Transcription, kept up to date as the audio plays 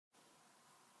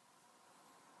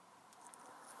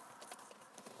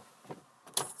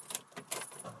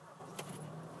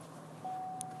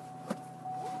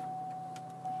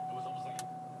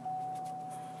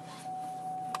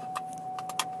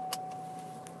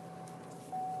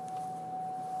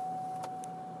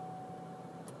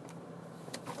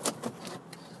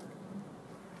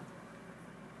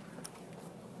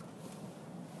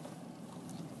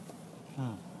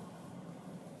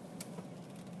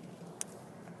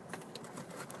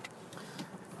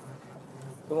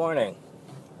Good morning.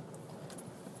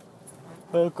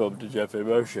 Welcome to Jeff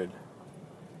Emotion.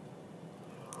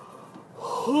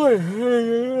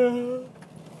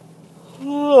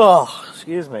 Oh,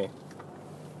 excuse me.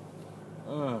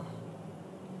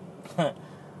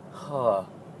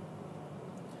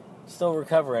 Still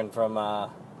recovering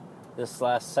from this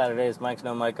last Saturday's Mike's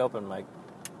No Mike open mic.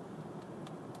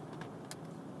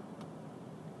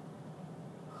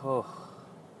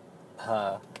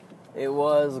 It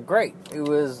was great. It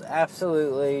was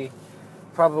absolutely,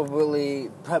 probably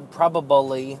the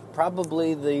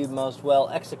most well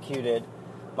executed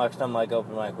Mike's No Mike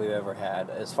open mic we've ever had.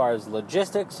 As far as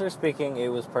logistics are speaking, it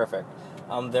was perfect.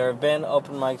 There have been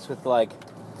open mics with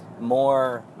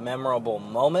more memorable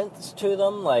moments to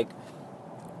them,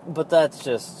 but that's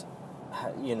just,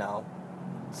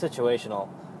 situational.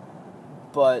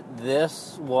 But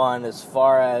this one, as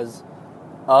far as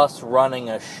us running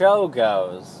a show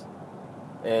goes,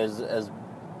 is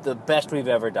the best we've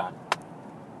ever done.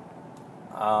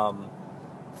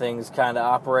 Things kind of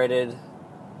operated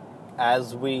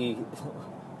as we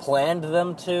planned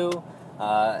them to.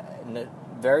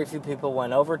 Very few people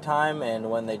went overtime,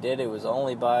 and when they did, it was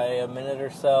only by a minute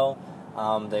or so.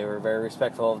 They were very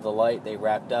respectful of the light. They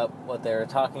wrapped up what they were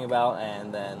talking about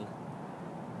and then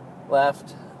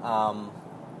left,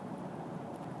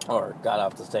 or got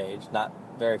off the stage. Not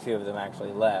very few of them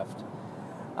actually left.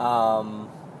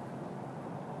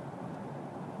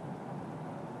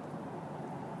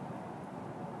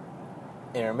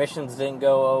 Intermissions didn't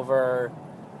go over.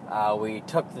 We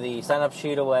took the sign-up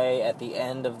sheet away at the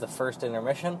end of the first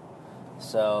intermission,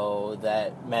 so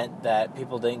that meant that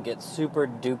people didn't get super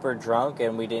duper drunk,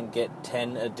 and we didn't get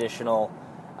 10 additional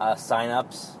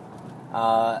sign-ups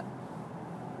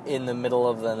in the middle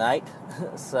of the night.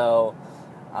 So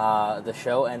the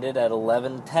show ended at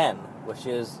 11:10, which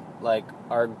is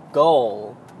our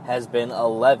goal has been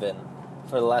 11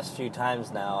 for the last few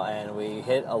times now, and we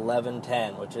hit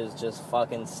 11:10, which is just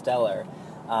fucking stellar.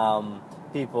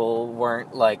 People weren't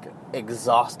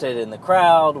exhausted in the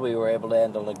crowd. We were able to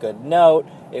end on a good note.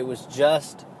 It was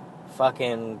just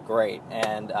fucking great,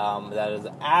 and that is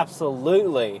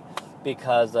absolutely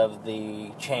because of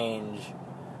the change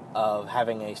of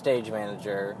having a stage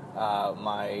manager.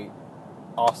 My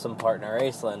awesome partner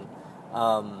Aislinn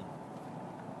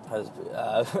has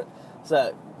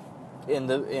so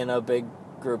in a big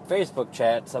group Facebook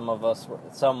chat, someone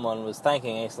was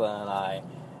thanking Aislinn and I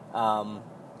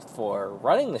for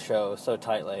running the show so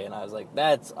tightly, and I was like,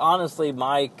 that's honestly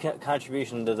my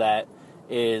contribution to that,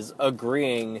 is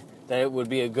agreeing that it would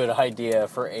be a good idea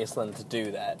for Aislinn to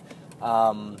do that,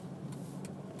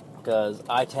 because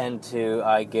I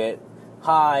get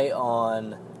high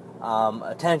on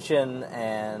attention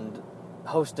and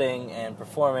hosting and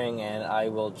performing, and I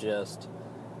will just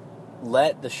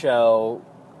let the show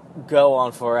go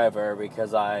on forever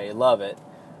because I love it.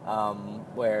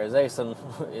 Whereas Aislinn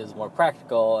is more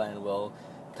practical and will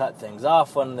cut things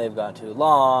off when they've gone too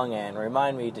long and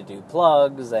remind me to do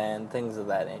plugs and things of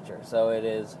that nature. So it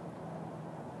is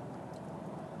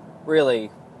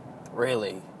really,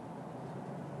 really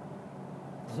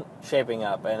shaping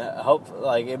up, and I hope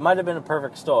it might have been a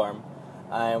perfect storm,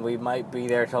 and we might be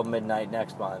there till midnight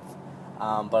next month.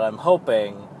 But I'm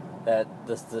hoping that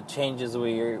the changes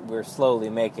we're slowly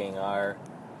making are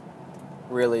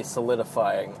really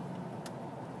solidifying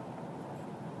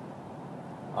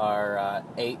our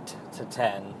 8 to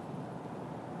 10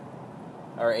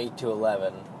 or 8 to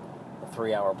 11, a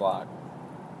 3-hour block.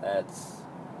 That's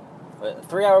a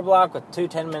 3-hour block with 2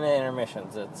 10-minute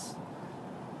intermissions. It's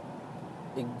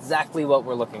exactly what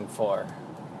we're looking for.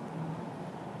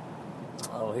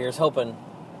 Oh, here's hoping.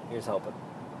 Here's hoping.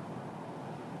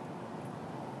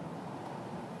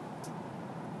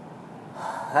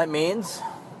 That means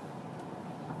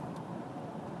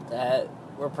that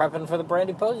we're prepping for the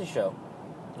Brandy Posey show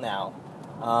now.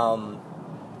 I'm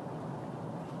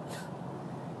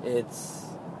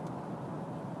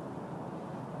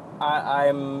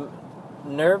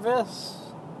nervous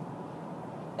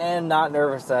and not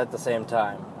nervous at the same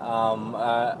time.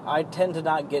 I tend to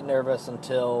not get nervous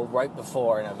until right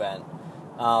before an event.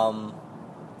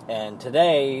 And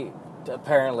today,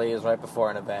 apparently, is right before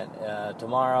an event.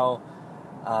 Tomorrow,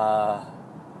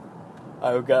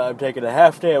 I'm taking a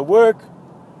half day of work.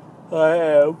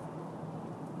 I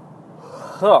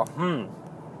am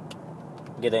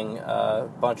getting a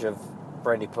bunch of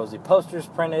Brandy Posey posters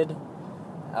printed.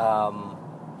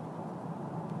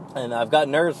 And I've got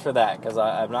nerves for that because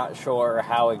I'm not sure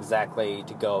how exactly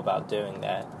to go about doing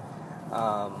that.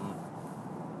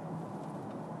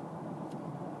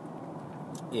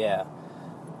 Yeah.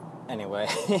 Anyway.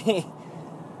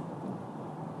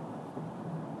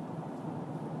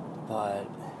 But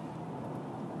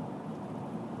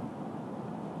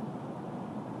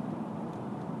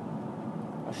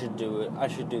I should do it. I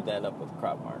should do that up with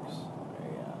crop marks,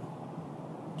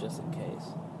 just in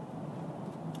case.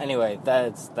 Anyway,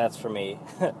 that's for me.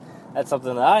 That's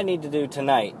something that I need to do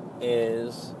tonight,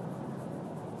 is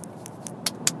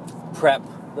prep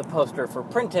the poster for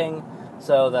printing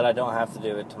so that I don't have to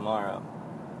do it tomorrow.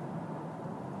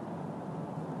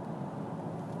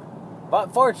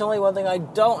 But fortunately, one thing I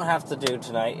don't have to do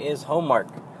tonight is homework.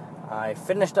 I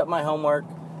finished up my homework,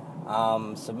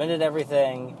 submitted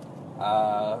everything.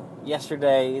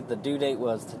 Yesterday, the due date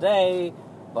was today,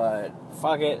 but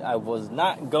fuck it, I was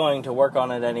not going to work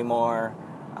on it anymore,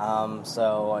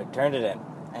 so I turned it in,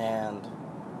 and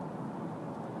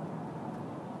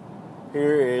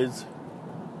here is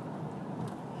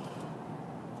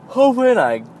hoping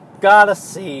I got a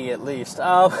C at least.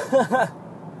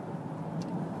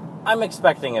 I'm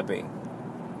expecting a B.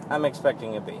 I'm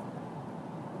expecting a B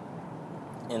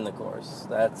in the course.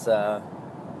 That's,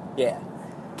 yeah.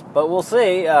 But we'll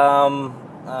see.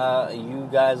 You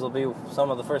guys will be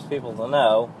some of the first people to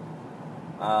know.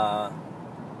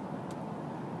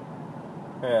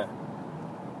 Yeah.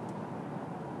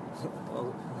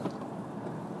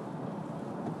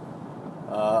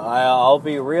 I'll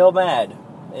be real mad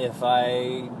if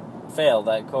I fail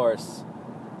that course.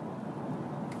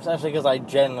 Especially because I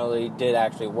generally did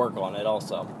actually work on it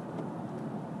also.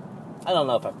 I don't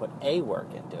know if I put A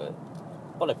work into it,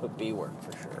 but I put B work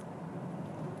for sure.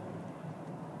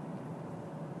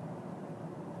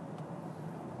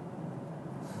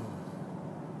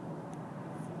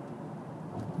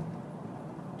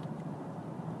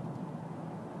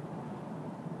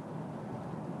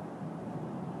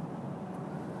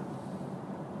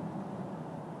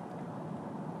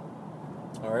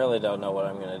 I really don't know what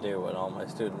I'm going to do when all my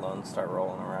student loans start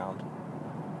rolling around.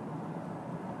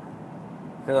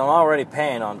 Because I'm already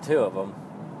paying on 2 of them,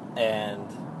 and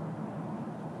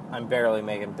I'm barely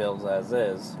making bills as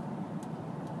is.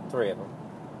 3 of them.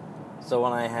 So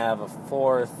when I have a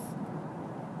 4th,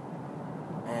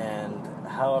 and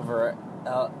however,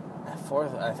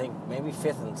 4th, I think maybe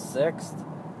 5th and 6th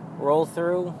roll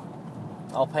through,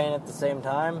 all paying at the same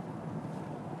time,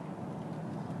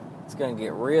 it's going to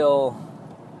get real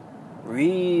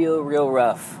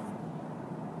rough.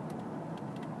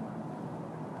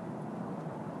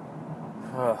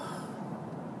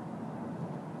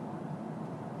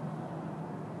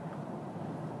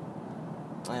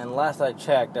 And last I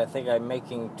checked, I think I'm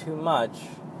making too much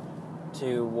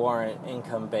to warrant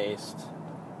income-based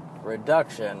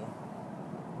reduction.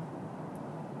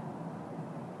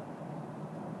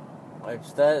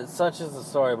 Such is the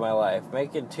story of my life.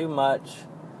 Making too much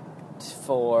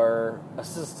for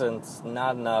assistance,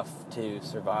 not enough to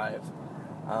survive.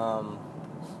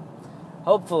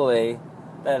 Hopefully,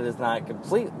 that is not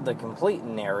the complete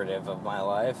narrative of my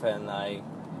life, and that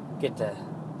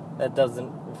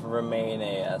doesn't remain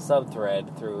a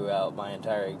sub-thread throughout my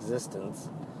entire existence.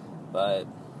 But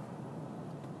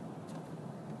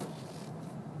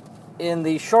in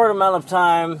the short amount of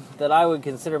time that I would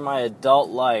consider my adult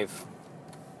life,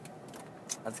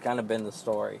 that's kind of been the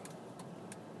story.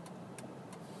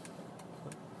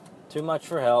 Too much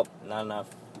for help, not enough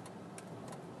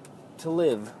to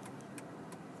live.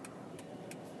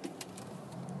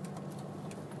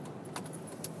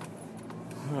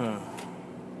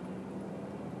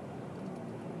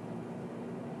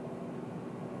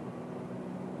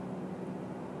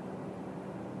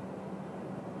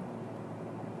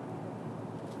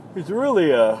 It's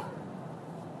really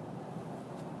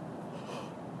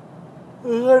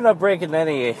they're not breaking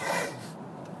any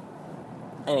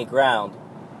ground,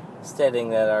 stating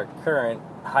that our current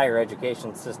higher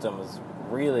education system is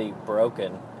really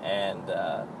broken and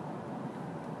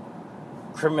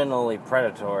criminally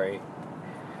predatory.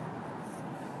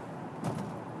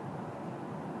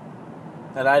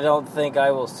 And I don't think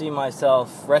I will see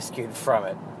myself rescued from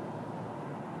it.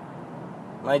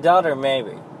 My daughter,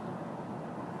 maybe.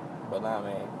 But not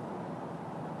me.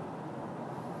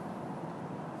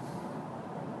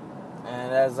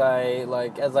 And as I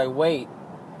wait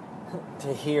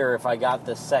to hear if I got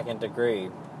this second degree,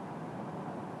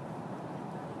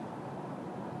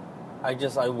 I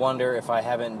wonder if I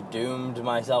haven't doomed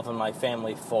myself and my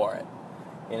family for it.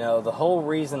 You know, the whole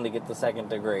reason to get the second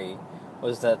degree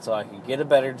was that so I could get a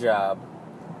better job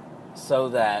so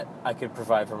that I could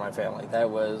provide for my family. That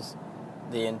was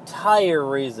the entire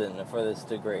reason for this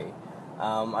degree.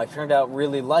 I turned out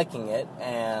really liking it,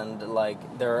 and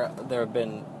there have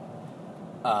been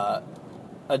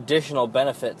additional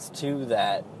benefits to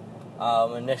that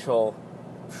initial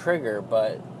trigger,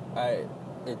 but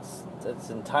That's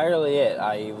entirely it.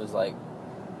 I was like,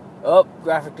 oh,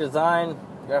 graphic designer,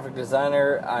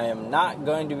 I am not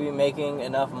going to be making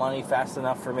enough money fast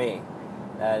enough for me.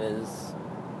 That is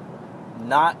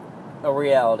not a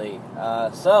reality.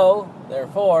 So,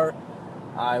 therefore,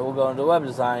 I will go into web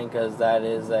design because that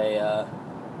is a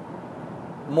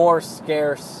more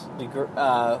scarce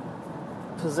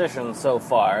position so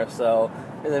far. So,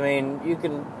 I mean, you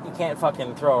can't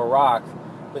fucking throw a rock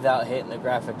without hitting a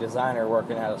graphic designer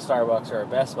working at a Starbucks or a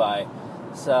Best Buy.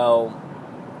 So,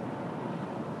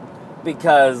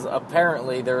 because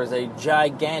apparently there is a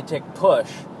gigantic push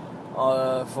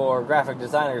for graphic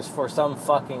designers for some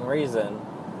fucking reason,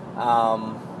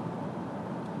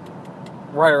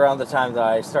 right around the time that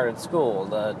I started school,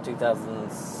 the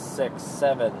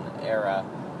 2006-07 era,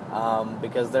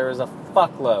 because there is a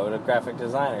fuckload of graphic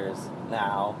designers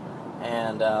now,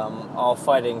 and all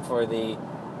fighting for the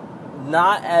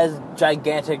not as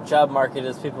gigantic job market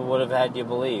as people would have had you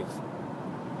believe.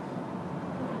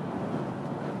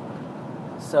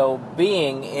 So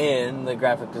being in the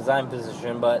graphic design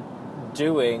position, but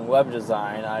doing web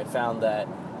design, I found that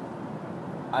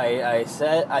I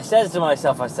says to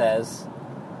myself,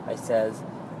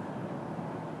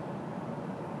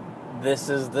 this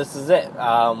is it.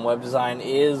 Web design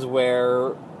is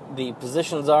where the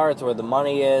positions are. It's where the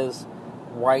money is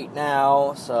right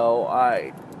now. So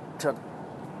I took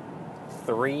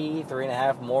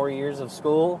 3.5 more years of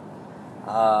school.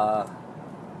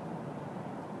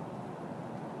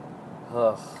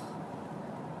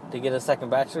 To get a second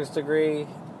bachelor's degree,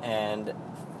 and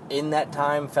in that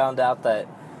time found out that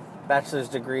bachelor's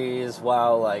degrees,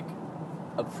 while like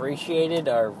appreciated,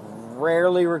 are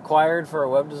rarely required for a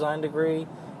web design degree.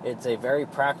 It's a very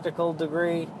practical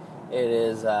degree. It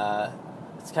is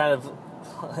it's kind of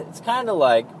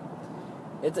like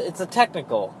it's a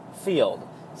technical field.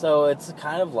 So it's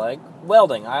kind of like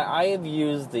welding. I have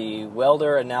used the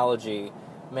welder analogy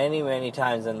many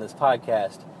times in this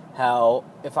podcast. How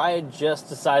if I had just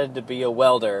decided to be a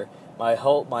welder,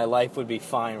 my life would be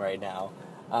fine right now.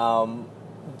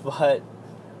 But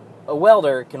a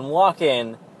welder can walk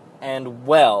in and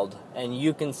weld, and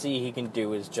you can see he can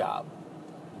do his job.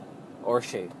 Or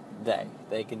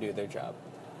they can do their job.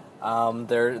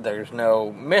 There's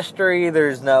no mystery. It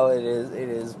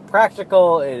is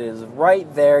practical. It is right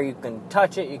there. You can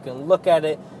touch it. You can look at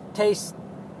it. Taste,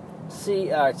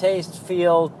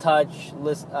 feel, touch,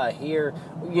 listen, hear.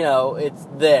 You know, it's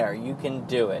there. You can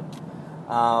do it.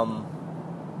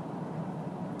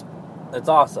 It's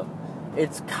awesome.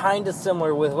 It's kind of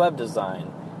similar with web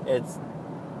design. It's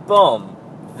boom,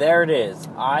 there it is.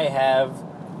 I have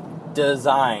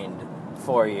designed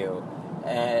for you,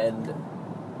 and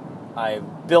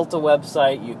I've built a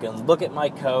website. You can look at my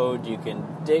code. You can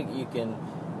dig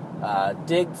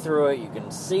through it. You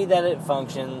can see that it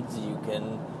functions. You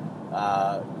can.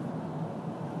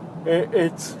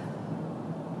 It's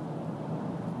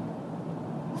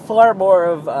far more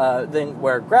of than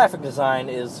where graphic design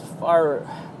is far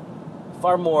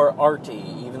more arty,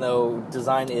 even though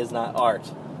design is not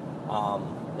art.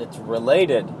 It's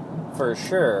related for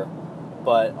sure,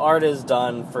 but art is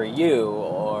done for you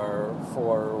or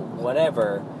for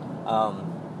whatever.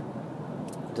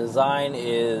 Design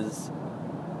it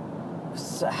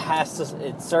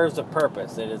serves a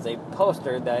purpose. It is a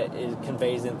poster that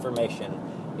conveys information.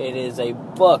 It is a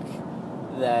book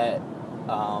that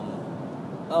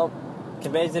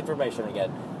conveys information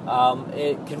again.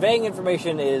 Conveying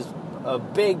information is a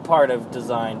big part of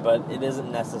design, but it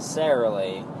isn't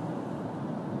necessarily.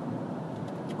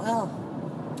 Well,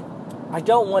 I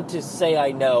don't want to say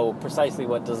I know precisely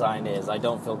what design is. I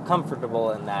don't feel comfortable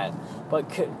in that, but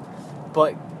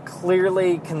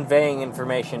clearly conveying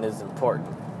information is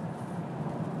important.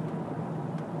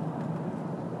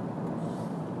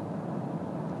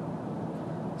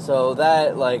 So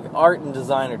that, like, art and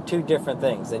design are two different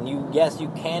things. And you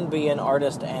can be an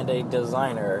artist and a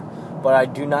designer, but I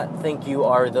do not think you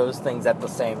are those things at the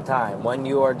same time. When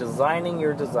you are designing,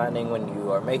 you're designing. When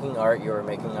you are making art, you are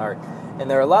making art. And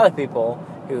there are a lot of people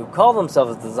who call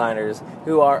themselves designers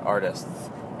who are artists.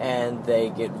 And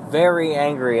they get very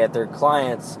angry at their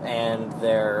clients and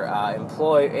their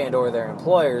their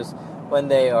employers when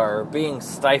they are being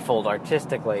stifled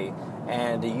artistically.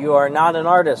 And you are not an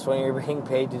artist when you're being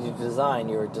paid to do design.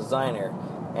 You're a designer.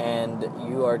 And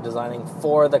you are designing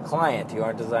for the client. You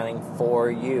aren't designing for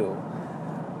you.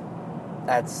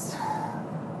 That's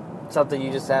something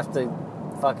you just have to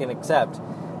fucking accept.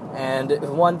 And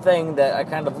one thing that I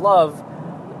kind of love,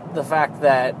 the fact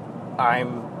that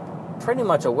I'm pretty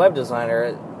much a web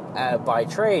designer by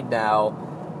trade now.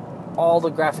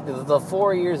 The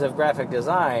 4 years of graphic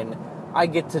design I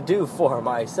get to do for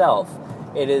myself.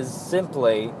 It is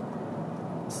simply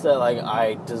so like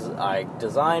I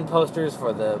design posters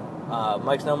for the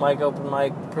Mike's No Mike Open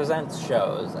Mic Presents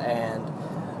shows, and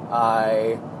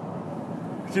I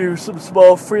do some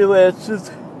small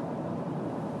freelances.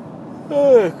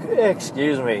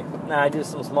 Excuse me. I do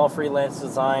some small freelance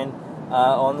design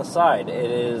on the side.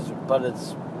 But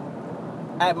it's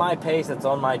at my pace. It's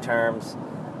on my terms,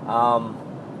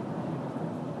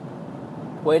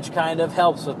 which kind of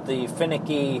helps with the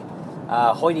finicky,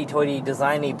 hoity-toity,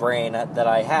 designy brain that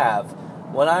I have.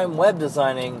 When I'm web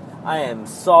designing, I am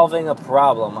solving a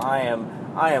problem. I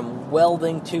am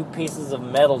welding two pieces of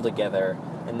metal together,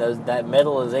 and that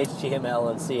metal is HTML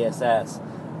and CSS,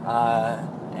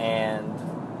 and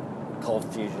Cold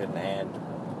Fusion and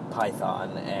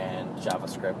Python and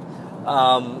JavaScript.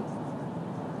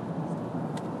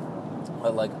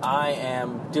 But like, I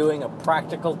am doing a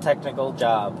practical, technical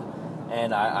job,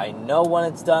 and I know when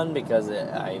it's done because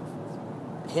I've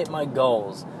hit my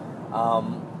goals.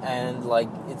 And like,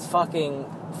 it's fucking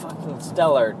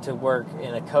stellar to work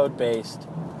in a code-based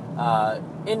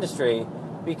industry,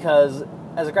 because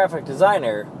as a graphic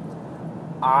designer,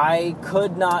 I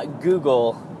could not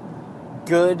Google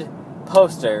good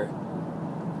poster,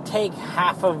 take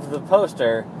half of the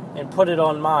poster and put it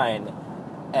on mine,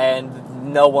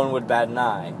 and no one would bat an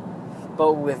eye.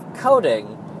 But with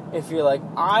coding, if you're like,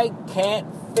 I can't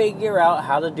figure out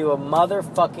how to do a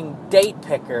motherfucking date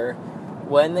picker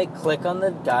when they click on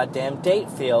the goddamn date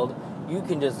field, you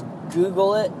can just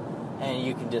Google it, and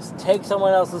you can just take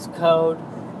someone else's code,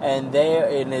 and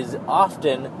it is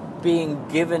often being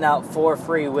given out for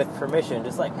free with permission.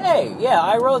 Just like, hey, yeah,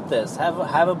 I wrote this. Have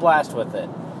a blast with it.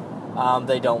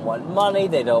 They don't want money.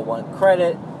 They don't want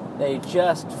credit. They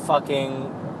just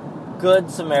fucking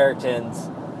good Samaritans,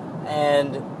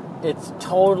 and it's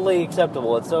totally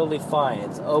acceptable. It's totally fine.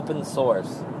 It's open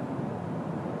source.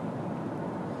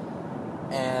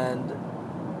 And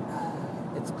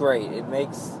it's great. It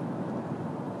makes,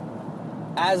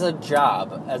 as a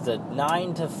job, as a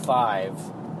 9 to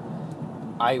 5,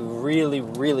 I really,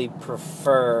 really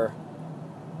prefer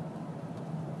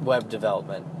web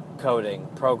development, coding,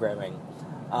 programming.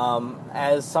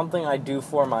 As something I do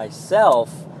for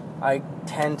myself, I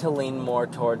tend to lean more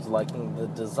towards liking the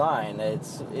design.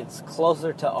 It's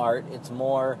closer to art. It's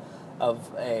more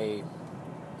of a,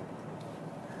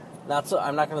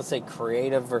 I'm not going to say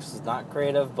creative versus not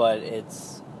creative, but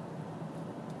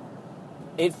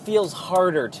it feels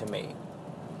harder to me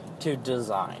to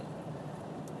design.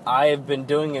 I have been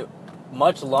doing it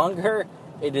much longer.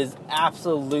 It is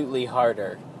absolutely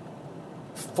harder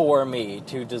for me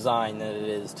to design than it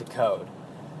is to code.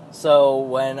 So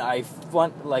when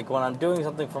when I'm doing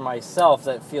something for myself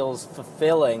that feels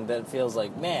fulfilling, that feels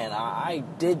like, man, I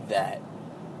did that.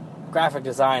 Graphic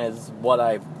design is what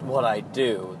I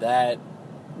do. That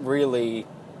really,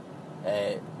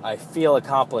 I feel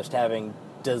accomplished having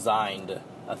designed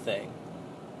a thing.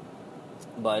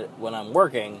 But when I'm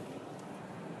working,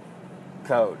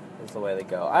 code is the way to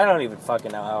go. I don't even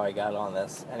fucking know how I got on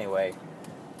this. Anyway,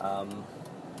 man,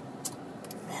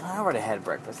 I already had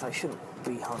breakfast. I shouldn't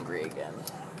be hungry again.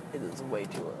 It is way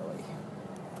too early.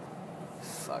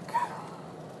 Fuck.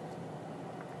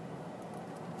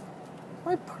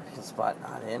 My parking spot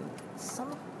not in. Son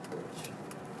of a bitch.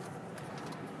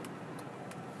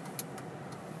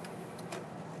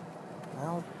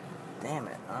 Well, damn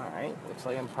it. Alright. Looks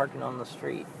like I'm parking on the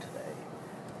street today.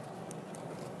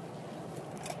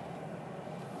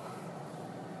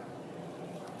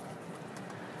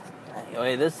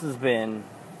 Anyway, this has been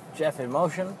Jeff in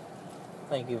Motion.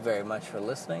 Thank you very much for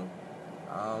listening.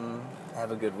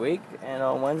 Have a good week. And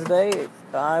on Wednesday,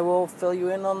 I will fill you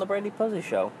in on the Brady Posey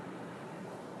Show.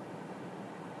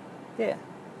 Yeah.